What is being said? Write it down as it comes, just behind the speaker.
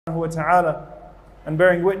wa ta'ala, and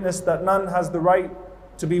bearing witness that none has the right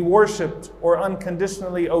to be worshipped or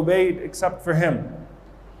unconditionally obeyed except for Him.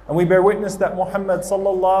 And we bear witness that Muhammad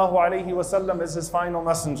sallallahu alayhi wasallam is His final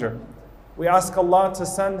messenger. We ask Allah to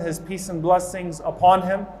send His peace and blessings upon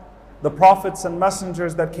Him, the prophets and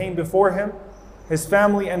messengers that came before Him, His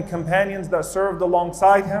family and companions that served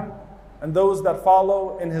alongside Him, and those that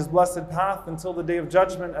follow in His blessed path until the Day of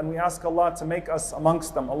Judgment. And we ask Allah to make us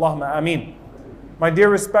amongst them. Allahumma ameen. My dear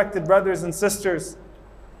respected brothers and sisters,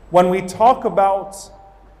 when we talk about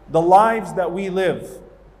the lives that we live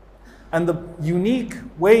and the unique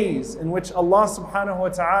ways in which Allah subhanahu wa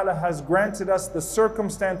ta'ala has granted us the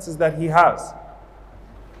circumstances that He has,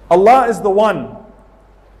 Allah is the one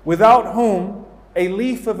without whom a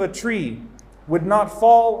leaf of a tree would not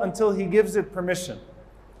fall until He gives it permission.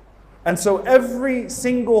 And so every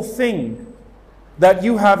single thing that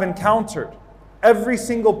you have encountered, every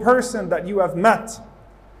single person that you have met,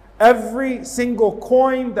 every single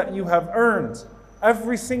coin that you have earned,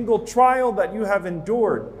 every single trial that you have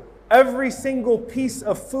endured, every single piece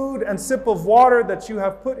of food and sip of water that you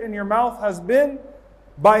have put in your mouth has been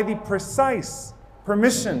by the precise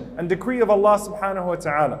permission and decree of Allah subhanahu wa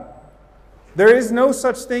ta'ala. There is no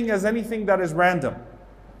such thing as anything that is random.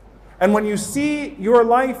 And when you see your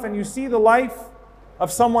life and you see the life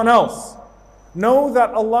of someone else, know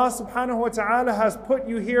that Allah subhanahu wa ta'ala has put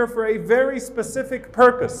you here for a very specific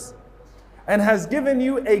purpose and has given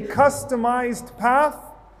you a customized path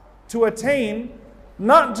to attain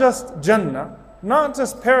not just Jannah, not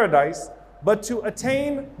just paradise, but to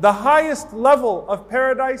attain the highest level of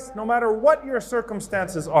paradise no matter what your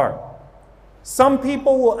circumstances are. Some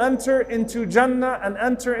people will enter into Jannah and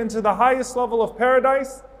enter into the highest level of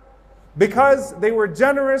paradise because they were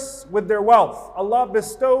generous with their wealth. Allah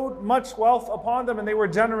bestowed much wealth upon them and they were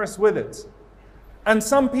generous with it. And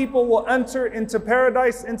some people will enter into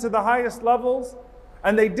paradise, into the highest levels,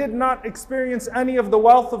 and they did not experience any of the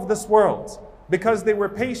wealth of this world because they were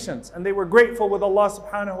patient and they were grateful with Allah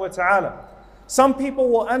subhanahu wa ta'ala. Some people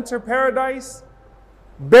will enter paradise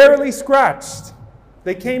barely scratched.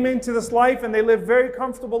 They came into this life and they lived very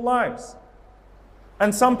comfortable lives.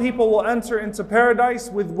 And some people will enter into paradise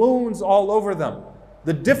with wounds all over them.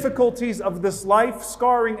 The difficulties of this life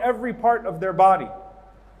scarring every part of their body.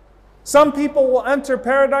 Some people will enter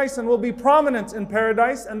paradise and will be prominent in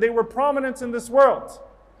paradise, and they were prominent in this world.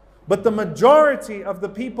 But the majority of the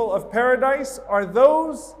people of paradise are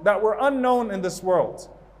those that were unknown in this world.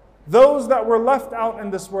 Those that were left out in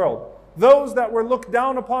this world. Those that were looked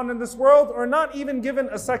down upon in this world or not even given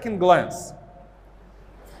a second glance.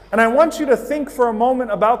 And I want you to think for a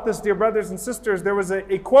moment about this, dear brothers and sisters. There was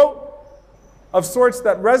a quote of sorts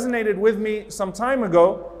that resonated with me some time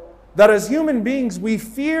ago, that as human beings, we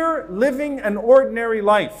fear living an ordinary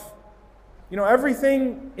life. You know,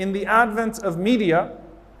 everything in the advent of media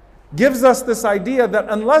gives us this idea that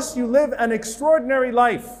unless you live an extraordinary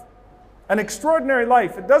life,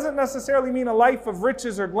 it doesn't necessarily mean a life of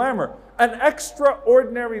riches or glamour, an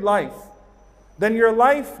extraordinary life, then your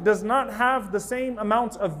life does not have the same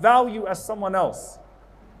amount of value as someone else.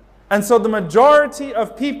 And so the majority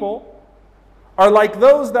of people are like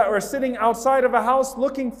those that are sitting outside of a house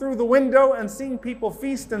looking through the window and seeing people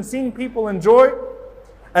feast and seeing people enjoy.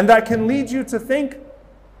 And that can lead you to think,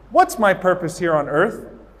 what's my purpose here on earth?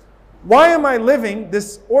 Why am I living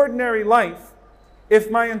this ordinary life if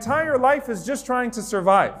my entire life is just trying to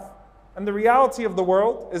survive? And the reality of the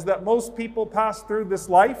world is that most people pass through this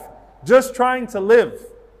life just trying to live,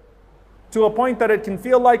 to a point that it can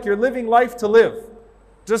feel like you're living life to live,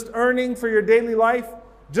 just earning for your daily life,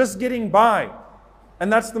 just getting by.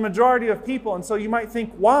 And that's the majority of people. And so you might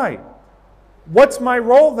think, why? What's my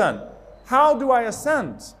role then? How do I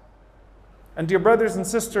ascend? And dear brothers and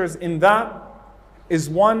sisters, in that is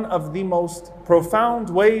one of the most profound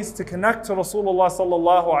ways to connect to Rasulullah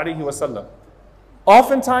sallallahu alaihi wasallam.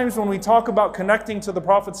 Oftentimes when we talk about connecting to the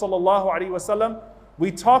Prophet sallallahu alaihi wasallam, we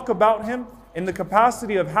talk about him in the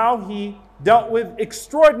capacity of how he dealt with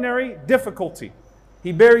extraordinary difficulty.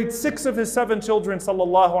 He buried 6 of his 7 children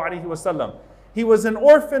sallallahu alaihi wasallam. He was an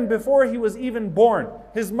orphan before he was even born.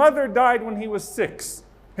 His mother died when he was 6.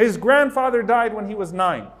 His grandfather died when he was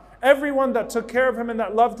 9. Everyone that took care of him and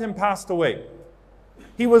that loved him passed away.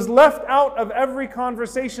 He was left out of every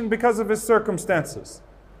conversation because of his circumstances.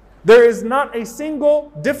 There is not a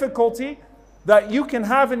single difficulty that you can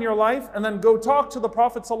have in your life and then go talk to the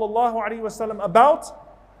Prophet ﷺ about,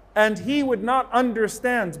 and he would not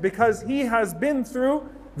understand, because he has been through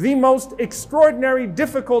the most extraordinary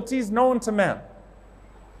difficulties known to man.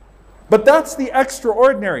 But that's the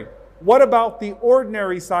extraordinary. What about the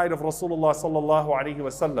ordinary side of Rasulullah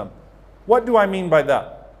ﷺ? What do I mean by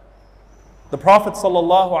that? The Prophet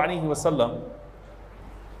ﷺ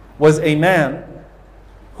was a man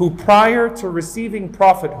who, prior to receiving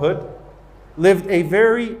prophethood, lived a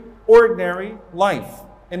very ordinary life.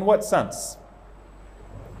 In what sense?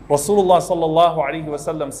 Rasulullah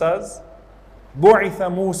ﷺ says, بُعِثَ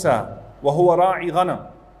مُوسَى وَهُوَ رَاعِي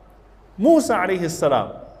غَنَمٍ. Musa alayhi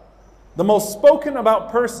salam, the most spoken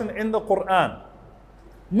about person in the Quran.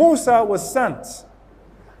 Musa was sent,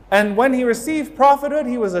 and when he received prophethood,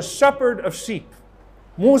 he was a shepherd of sheep.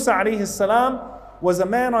 Musa alayhi salam was a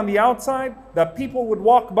man on the outside that people would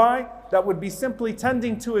walk by that would be simply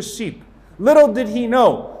tending to his sheep. Little did he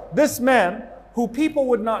know, this man who people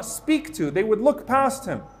would not speak to, they would look past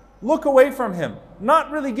him, look away from him,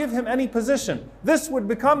 not really give him any position. This would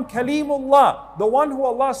become Kalimullah, the one who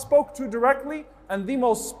Allah spoke to directly and the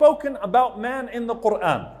most spoken about man in the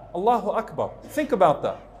Quran. Allahu Akbar. Think about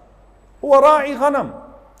that. هُوَ رَاعِي غَنَمٍ.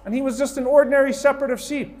 And he was just an ordinary shepherd of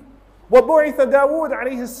sheep. وَبُعِثَ دَاوُودَ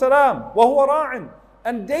عَلَيْهِ السَّلَامُ وَهُوَ رَاعٍ.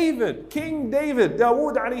 And David, King David,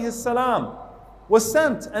 Dawood alayhi salam, was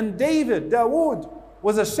sent. And David, Dawood,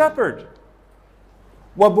 was a shepherd.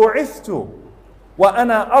 وَبُعِثْتُ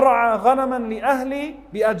وَأَنَا أَرْعَى غَنَمًا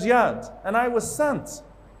لِأَهْلِي بِأَجْيَادٍ. And I was sent.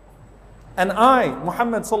 And I,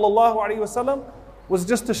 Muhammad sallallahu alayhi wasallam, was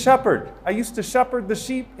just a shepherd. I used to shepherd the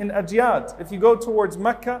sheep in Ajyad. If you go towards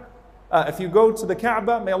Mecca, if you go to the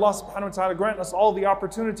Kaaba, may Allah subhanahu wa ta'ala grant us all the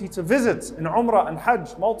opportunity to visit in Umrah and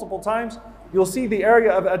Hajj multiple times, you'll see the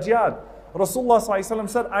area of Ajyad. Rasulullah sallallahu alayhi wasallam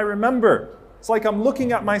said, I remember, it's like I'm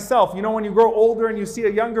looking at myself. You know when you grow older and you see a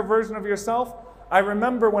younger version of yourself? I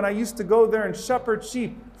remember when I used to go there and shepherd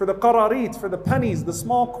sheep for the qararit, for the pennies, the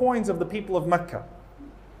small coins of the people of Mecca.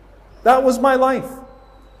 That was my life.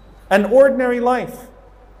 An ordinary life.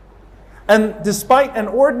 And despite an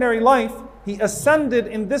ordinary life, he ascended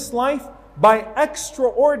in this life by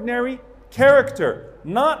extraordinary character,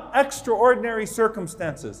 not extraordinary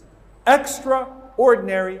circumstances.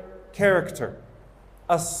 Extraordinary character.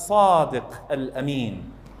 As-Sadiq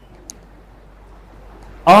al-Amin.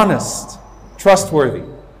 Honest, trustworthy.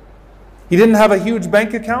 He didn't have a huge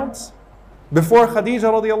bank account. Before Khadija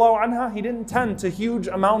radiallahu anha, he didn't tend to huge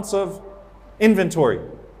amounts of inventory.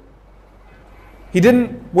 He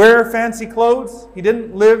didn't wear fancy clothes. He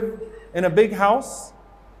didn't live in a big house.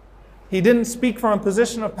 He didn't speak from a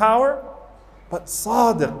position of power. But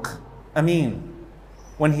Sadiq, Amin.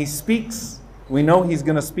 When he speaks, we know he's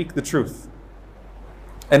going to speak the truth.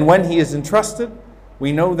 And when he is entrusted,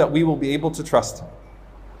 we know that we will be able to trust him.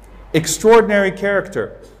 Extraordinary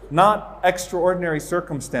character, not extraordinary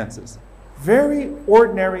circumstances. Very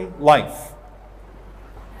ordinary life.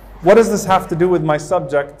 What does this have to do with my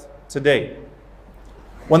subject today?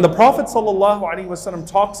 When the Prophet ﷺ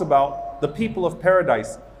talks about the people of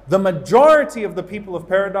paradise, the majority of the people of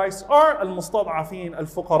paradise are al-mustad'afin,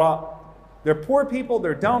 al-fuqara. They're poor people,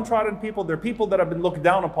 they're downtrodden people, they're people that have been looked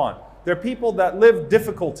down upon. They're people that live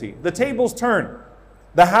difficulty. The tables turn.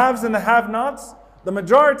 The haves and the have-nots, the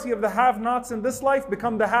majority of the have-nots in this life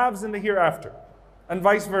become the haves in the hereafter, and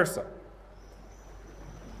vice versa.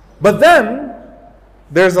 But then,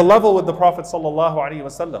 there's a level with the Prophet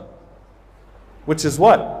ﷺ, which is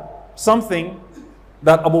what? Something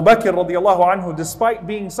that Abu Bakr radiallahu anhu, despite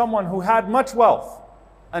being someone who had much wealth,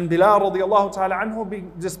 and Bilal radiallahu ta'ala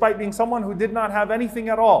anhu, despite being someone who did not have anything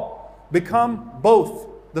at all, become both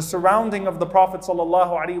the surrounding of the Prophet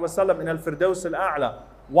ﷺ in al-Firdaus al-A'la.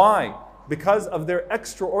 Why? Because of their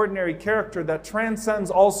extraordinary character that transcends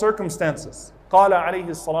all circumstances. قال عليه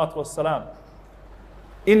الصلاة والسلام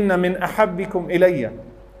إن من أحبكم إلي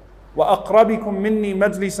وأقربكم مني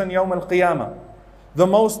مجلسا يوم القيامة. The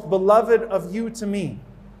most beloved of you to me.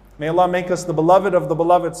 May Allah make us the beloved of the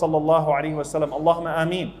beloved sallallahu alaihi wasallam. Allahumma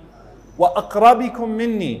ameen. وأقربكم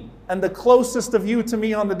مني, and the closest of you to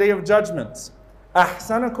me on the day of judgment.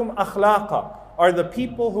 أحسنكم أخلاقا, are the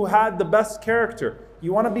people who had the best character.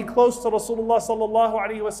 You want to be close to Rasulullah sallallahu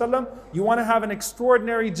alaihi wasallam? You want to have an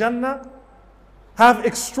extraordinary Jannah? Have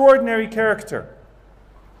extraordinary character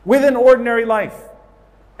with an ordinary life.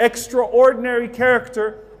 Extraordinary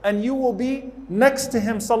character, and you will be next to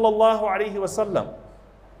him sallallahu alaihi wasallam.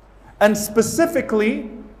 And specifically,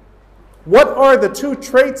 what are the two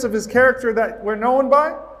traits of his character that we're known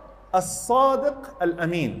by? As-Sadiq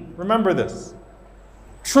al-Amin. Remember this.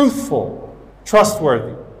 Truthful,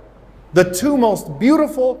 trustworthy. The two most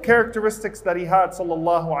beautiful characteristics that he had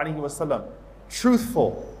sallallahu alaihi wasallam.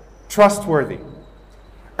 Truthful, trustworthy.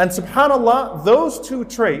 And subhanAllah, those two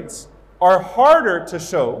traits are harder to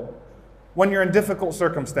show when you're in difficult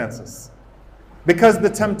circumstances. Because the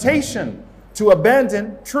temptation to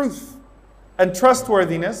abandon truth and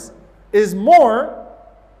trustworthiness is more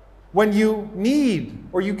when you need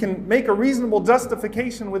or you can make a reasonable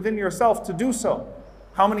justification within yourself to do so.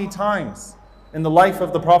 How many times in the life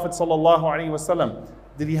of the Prophet ﷺ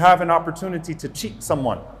did he have an opportunity to cheat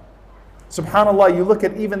someone? SubhanAllah, you look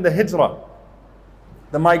at even the hijrah,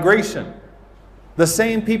 the migration. The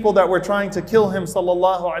same people that were trying to kill him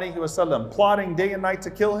ﷺ, plotting day and night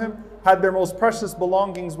to kill him, had their most precious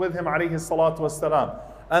belongings with him ﷺ.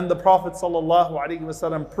 And the Prophet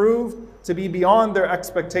ﷺ proved to be beyond their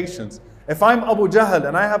expectations. If I'm Abu Jahl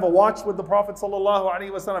and I have a watch with the Prophet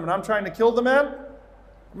ﷺ and I'm trying to kill the man,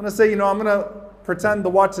 I'm going to say, I'm going to pretend the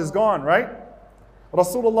watch is gone, right?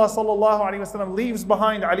 Rasulullah ﷺ leaves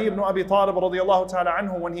behind Ali ibn Abi Talib radiyallahu ta'ala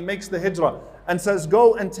anhu when he makes the hijrah and says,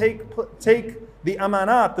 go and take the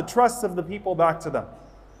amanat, the trusts of the people back to them.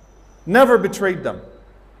 Never betrayed them.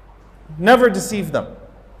 Never deceived them.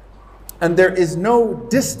 And there is no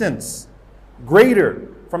distance greater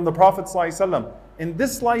from the Prophet ﷺ in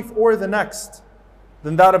this life or the next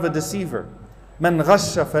than that of a deceiver. مَنْ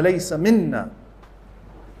غَشَّ فَلَيْسَ مِنَّا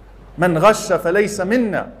مَنْ غَشَّ فَلَيْسَ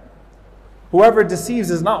مِنَّا. Whoever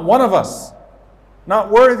deceives is not one of us,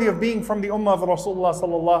 not worthy of being from the ummah of Rasulullah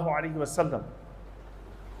sallallahu alaihi wasallam.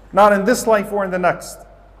 Not in this life or in the next.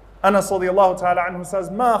 Anas radiyallahu ta'ala anhu says,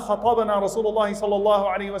 مَا خَطَبَنَا رَسُولُ اللَّهِ صَلَّى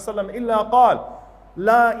اللَّهُ عَلَيْهِ وَسَلَّمْ إِلَّا قَالَ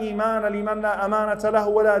لا إيمان لمن لا أمانة له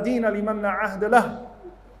ولا دين لمن لا عهد له.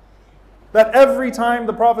 That every time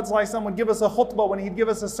the Prophet ﷺ would give us a khutbah, when he'd give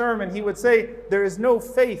us a sermon, he would say, there is no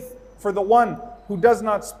faith for the one who does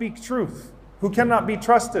not speak truth, who cannot be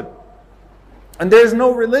trusted. And there is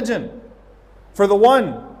no religion for the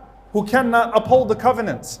one who cannot uphold the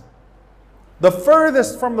covenants. The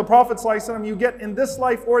furthest from the Prophet ﷺ you get in this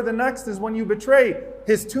life or the next is when you betray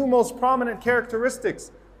his two most prominent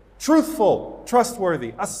characteristics. Truthful,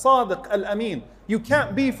 trustworthy, as-sadiq al-amin. You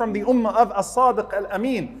can't be from the ummah of as-sadiq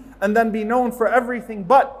al-amin and then be known for everything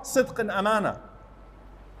but sidq and amana.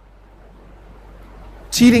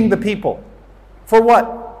 Cheating the people. For what?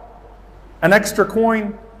 An extra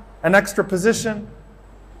coin, an extra position.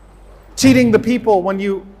 Cheating the people when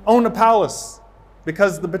you own a palace,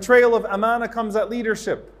 because the betrayal of amana comes at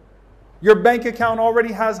leadership. Your bank account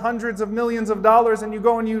already has hundreds of millions of dollars and you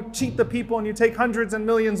go and you cheat the people and you take hundreds and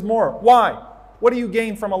millions more. Why? What do you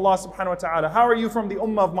gain from Allah subhanahu wa ta'ala? How are you from the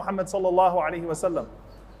ummah of Muhammad sallallahu alayhi wa sallam?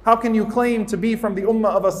 How can you claim to be from the ummah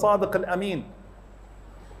of as-sadiq al-amin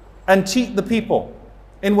and cheat the people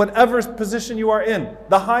in whatever position you are in,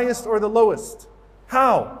 the highest or the lowest?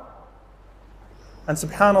 How? And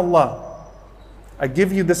subhanallah, I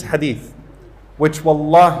give you this hadith, which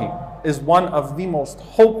wallahi is one of the most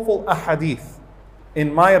hopeful ahadith.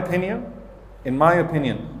 In my opinion,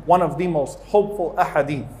 one of the most hopeful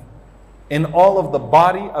ahadith in all of the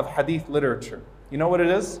body of hadith literature. You know what it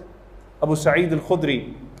is? Abu Sa'id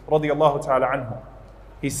al-Khudri radiyallahu ta'ala anhu.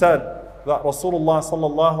 He said that Rasulullah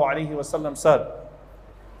sallallahu alayhi wa sallam said,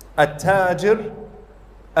 At-tajir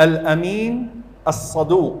al-amin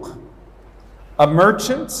as-saduq. A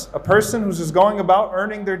merchant, a person who's just going about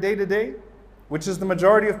earning their day-to-day, which is the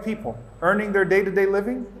majority of people, earning their day-to-day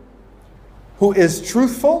living, who is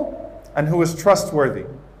truthful and who is trustworthy.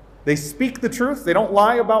 They speak the truth, they don't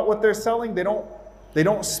lie about what they're selling, they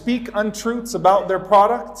don't speak untruths about their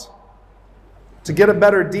product to get a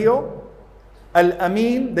better deal.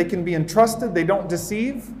 Al-Amin, they can be entrusted, they don't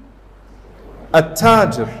deceive.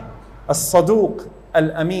 At-Tajir, As-Saduq,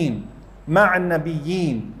 Al-Amin, Ma'an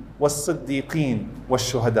Nabiyyin, Was-Siddiqeen,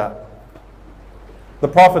 Was-Shuhada. The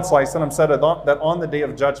Prophet ﷺ said that on the Day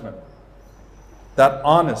of Judgment, that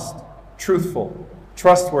honest, truthful,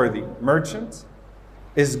 trustworthy merchant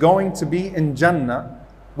is going to be in Jannah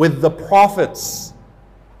with the prophets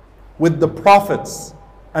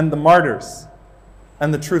and the martyrs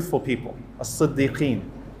and the truthful people, as-siddiqeen.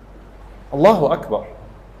 Allahu Akbar.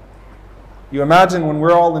 You imagine when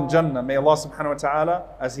we're all in Jannah, may Allah subhanahu wa ta'ala,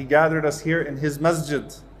 as He gathered us here in His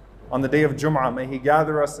masjid on the day of Jum'ah, may He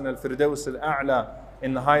gather us in al-Firdaus al-A'la,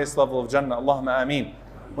 in the highest level of Jannah. Allahumma ameen.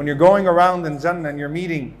 When you're going around in Jannah and you're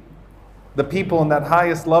meeting the people in that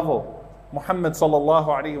highest level, Muhammad sallallahu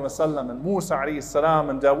alayhi wa sallam, and Musa alayhi salam,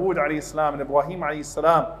 and Dawood alayhi salam, and Ibrahim alayhi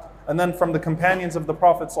salam, and then from the companions of the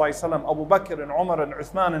Prophet sallallahu alayhi wa sallam, Abu Bakr and Umar and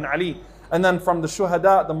Uthman and Ali, and then from the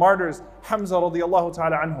shuhada, the martyrs, Hamza radiyallahu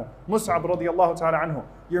ta'ala anhu, Mus'ab radiyallahu ta'ala anhu.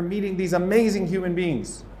 You're meeting these amazing human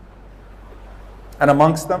beings. And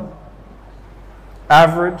amongst them,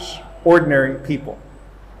 average, ordinary people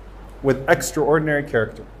with extraordinary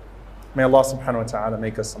character. May Allah subhanahu wa ta'ala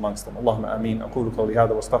make us amongst them. Allahumma ameen. أقول قولي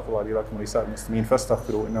هذا واستغفر الله لي ولكم ولسائر المسلمين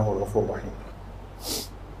فاستغفروه إنه هو الغفور الرحيم.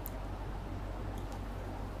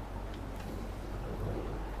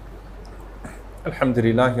 الحمد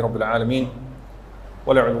لله رب العالمين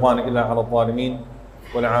ولا عدوان إلا على الظالمين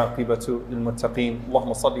والعاقبة للمتقين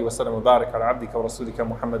اللهم صل وسلم وبارك على عبدك ورسولك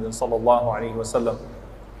محمد صلى الله عليه وسلم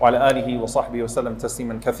وعلى آله وصحبه وسلم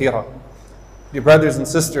تسليما كثيرا. Dear brothers and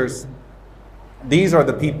sisters, these are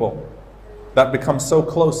the people that become so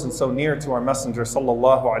close and so near to our Messenger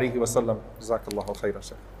sallallahu alaihi wasallam. Jazakallahu khairan,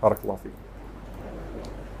 Shaykh. Barakallahu feek.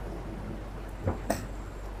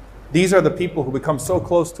 These are the people who become so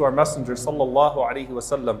close to our Messenger sallallahu alaihi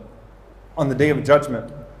wasallam on the Day of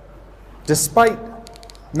Judgment, despite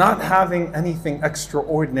not having anything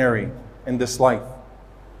extraordinary in this life.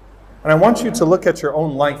 And I want you to look at your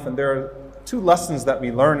own life, and there are two lessons that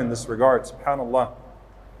we learn in this regard, subhanAllah,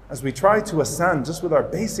 as we try to ascend just with our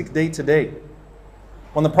basic day-to-day.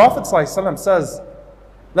 When the Prophet ﷺ says,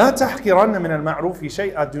 لا تحقرن من المعروف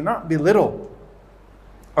شيئا, do not belittle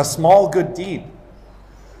a small good deed.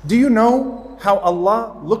 Do you know how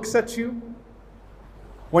Allah looks at you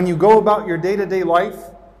when you go about your day-to-day life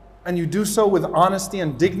and you do so with honesty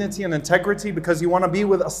and dignity and integrity because you want to be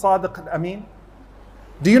with as-Sadiq al-Amin?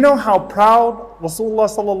 Do you know how proud Rasulullah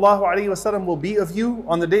sallallahu alaihi wasallam will be of you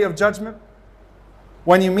on the Day of Judgment?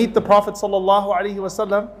 When you meet the Prophet sallallahu alaihi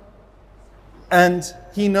wasallam and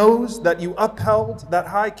he knows that you upheld that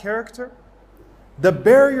high character, the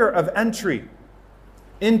barrier of entry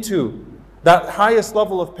into that highest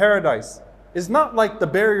level of paradise is not like the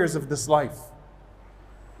barriers of this life.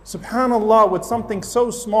 Subhanallah, with something so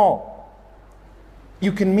small,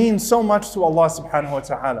 you can mean so much to Allah subhanahu wa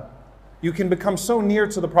ta'ala. You can become so near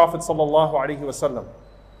to the Prophet sallallahu alaihi wasallam.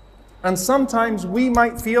 And sometimes we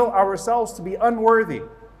might feel ourselves to be unworthy.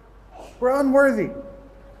 We're unworthy.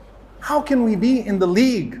 How can we be in the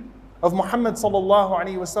league of Muhammad sallallahu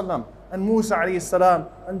alaihi wasallam and Musa alayhi salam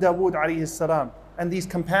and Dawood alayhi salam and these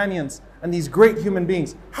companions and these great human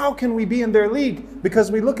beings? How can we be in their league?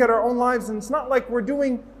 Because we look at our own lives and it's not like we're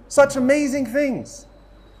doing such amazing things.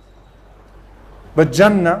 But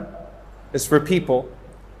Jannah is for people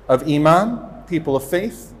of Iman, people of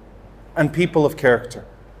faith, and people of character.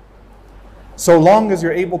 So long as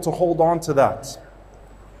you're able to hold on to that,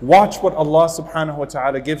 watch what Allah subhanahu wa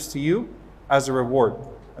ta'ala gives to you as a reward.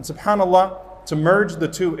 And subhanAllah, to merge the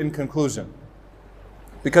two in conclusion.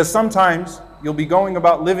 Because sometimes you'll be going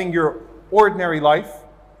about living your ordinary life,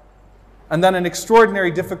 and then an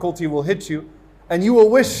extraordinary difficulty will hit you, and you will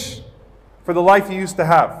wish for the life you used to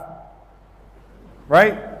have.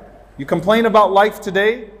 Right? You complain about life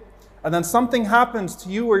today, and then something happens to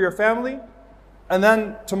you or your family, and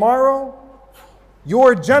then tomorrow,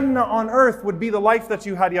 your Jannah on earth would be the life that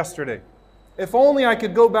you had yesterday. If only I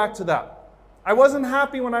could go back to that. I wasn't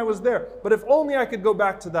happy when I was there, but if only I could go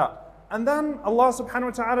back to that. And then Allah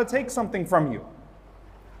subhanahu wa ta'ala takes something from you.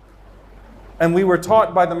 And we were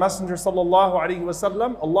taught by the Messenger sallallahu alaihi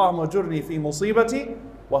wasallam, Allahumma ajurni fi musibati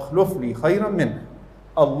wa akhluf li khayran min.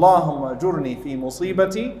 Allahumma ajurni fi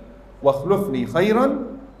musibati wa akhluf li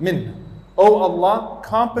khayran min. Oh Allah,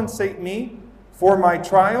 compensate me for my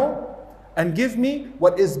trial and give me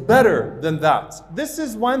what is better than that. This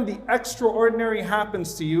is when the extraordinary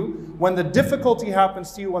happens to you, when the difficulty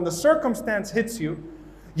happens to you, when the circumstance hits you.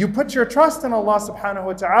 You put your trust in Allah subhanahu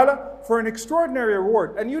wa ta'ala for an extraordinary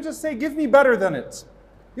reward. And you just say, give me better than it.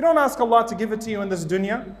 You don't ask Allah to give it to you in this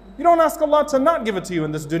dunya. You don't ask Allah to not give it to you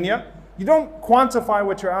in this dunya. You don't quantify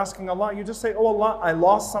what you're asking Allah. You just say, oh Allah, I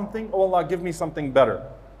lost something. Oh Allah, give me something better.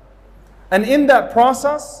 And in that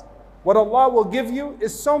process, what Allah will give you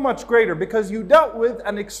is so much greater because you dealt with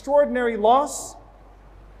an extraordinary loss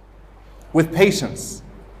with patience.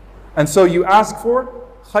 And so you ask for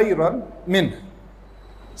khayran min,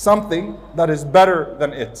 something that is better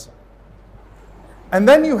than it. And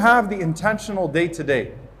then you have the intentional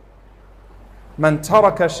day-to-day. Man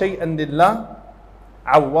taraka shay'an lillah,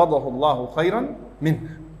 awwadahu Allahu khayran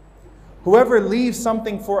min. Whoever leaves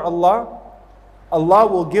something for Allah, Allah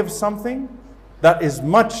will give something that is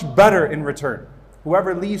much better in return.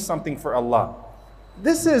 Whoever leaves something for Allah.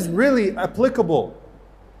 This is really applicable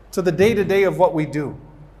to the day-to-day of what we do.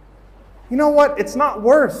 You know what? It's not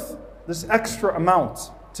worth this extra amount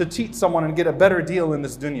to cheat someone and get a better deal in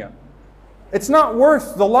this dunya. It's not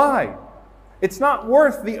worth the lie. It's not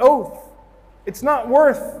worth the oath. It's not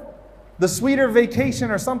worth the sweeter vacation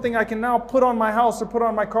or something I can now put on my house or put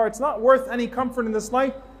on my car. It's not worth any comfort in this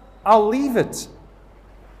life. I'll leave it.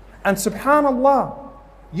 And subhanallah,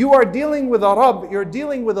 you are dealing with a Rabb, you're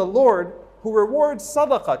dealing with a Lord who rewards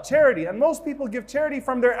sadaqah, charity. And most people give charity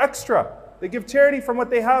from their extra. They give charity from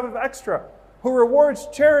what they have of extra. Who rewards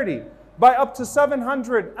charity by up to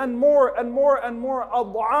 700 and more and more and more.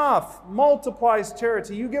 Ad'af, multiplies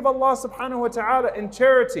charity. You give Allah subhanahu wa ta'ala in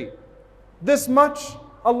charity this much,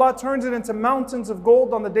 Allah turns it into mountains of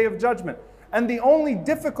gold on the Day of Judgment. And the only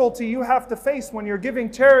difficulty you have to face when you're giving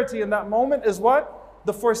charity in that moment is what?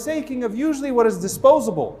 The forsaking of usually what is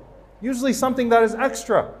disposable, usually something that is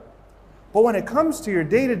extra. But when it comes to your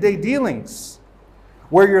day-to-day dealings,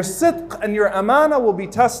 where your sidq and your amana will be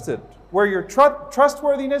tested, where your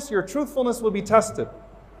trustworthiness, your truthfulness will be tested,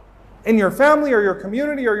 in your family or your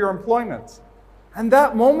community or your employment, and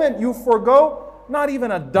that moment you forego not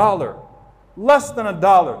even $1, less than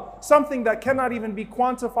 $1, something that cannot even be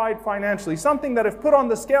quantified financially, something that if put on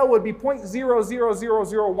the scale would be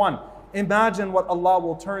 0.00001. Imagine what Allah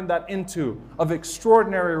will turn that into of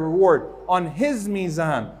extraordinary reward on His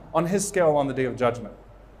mizan, on His scale on the Day of Judgment.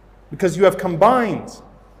 Because you have combined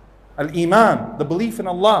al-iman, the belief in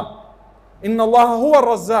Allah. Inna Allah huwa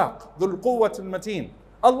ar-razzaq, dhul quwwat al-mateen.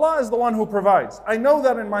 Allah is the one who provides. I know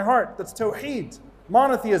that in my heart. That's tawheed,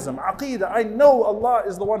 monotheism, aqeedah. I know Allah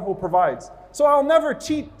is the one who provides. So I'll never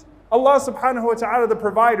cheat Allah subhanahu wa ta'ala, the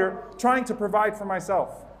provider, trying to provide for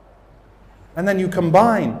myself. And then you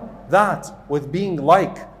combine that with being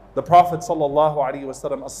like the Prophet sallallahu alaihi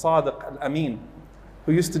wasallam, as-sadiq al-amin,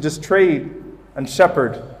 who used to just trade and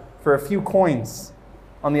shepherd for a few coins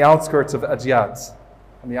on the outskirts of Ajyad,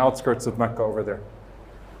 on the outskirts of Mecca over there.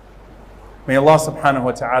 May Allah subhanahu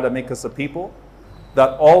wa ta'ala make us a people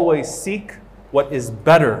that always seek what is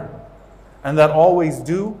better and that always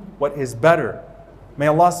do what is better. May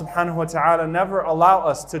Allah subhanahu wa ta'ala never allow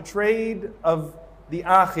us to trade of the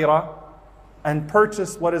akhirah and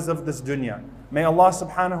purchase what is of this dunya. May Allah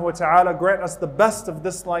subhanahu wa ta'ala grant us the best of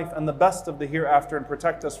this life and the best of the hereafter and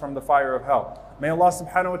protect us from the fire of hell. May Allah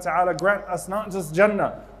subhanahu wa ta'ala grant us not just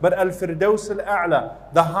Jannah, but Al-Firdaus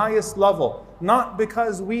Al-A'la, the highest level. Not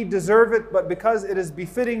because we deserve it, but because it is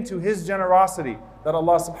befitting to His generosity. That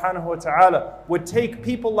Allah subhanahu wa ta'ala would take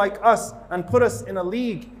people like us and put us in a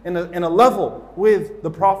league, in a level with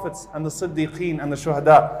the prophets and the siddiqeen and the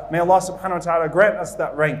shuhada. May Allah subhanahu wa ta'ala grant us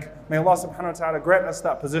that rank. May Allah subhanahu wa ta'ala grant us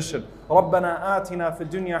that position. رَبَّنَا آتِنَا فِي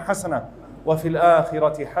الدُّنْيَا حَسَنَةً وَفِي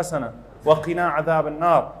الْآخِرَةِ حَسَنَةً وَقِنَا عَذَابَ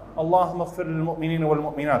النَّارِ. اللهم اغفر للمؤمنين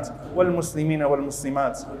والمؤمنات والمسلمين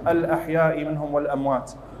والمسلمات الأحياء منهم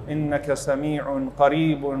والأموات إنك سميع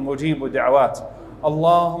قريب مجيب دعوات.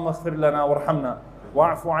 اللهم اغفر لنا وارحمنا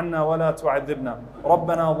واعف عنا ولا تعذبنا.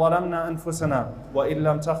 ربنا ظلمنا أنفسنا وإن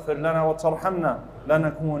لم تغفر لنا وترحمنا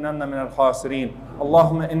لنكونن من الخاسرين.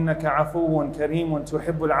 اللهم إنك عفو كريم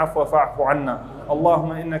تحب العفو فاعف عنا.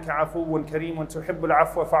 اللهم إنك عفو كريم تحب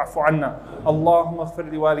العفو فاعف عنا. اللهم اغفر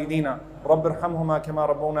لوالدينا رب ارحمهما كما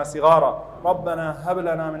ربونا صغارا. ربنا هب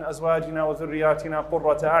لنا من أزواجنا وذرياتنا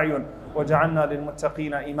قرة أعين واجعلنا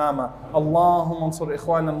للمتقين إماما. اللهم انصر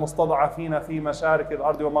إخواننا المستضعفين في مشارق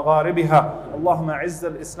الأرض ومغاربها. اللهم أعز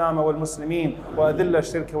الإسلام والمسلمين وأذل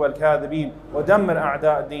الشرك والكاذبين ودمر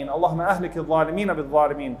أعداء الدين. اللهم أهلك الظالمين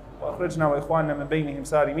بالظالمين وأخرجنا وإخواننا من بينهم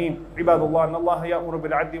سالمين. عباد الله، إن الله يأمر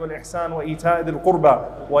بالعدل والإحسان وإيتاء ذي القربى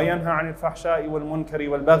وينهى عن الفحشاء والمنكر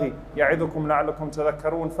والبغي يعظكم لعلكم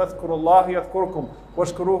تذكرون. فاذكروا الله يذكركم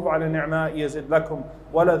واشكروه على النعماء يزد لكم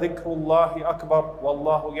ولذكر الله أكبر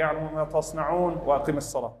والله يعلم ما تصنعون. وأقم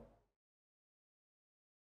الصلاة.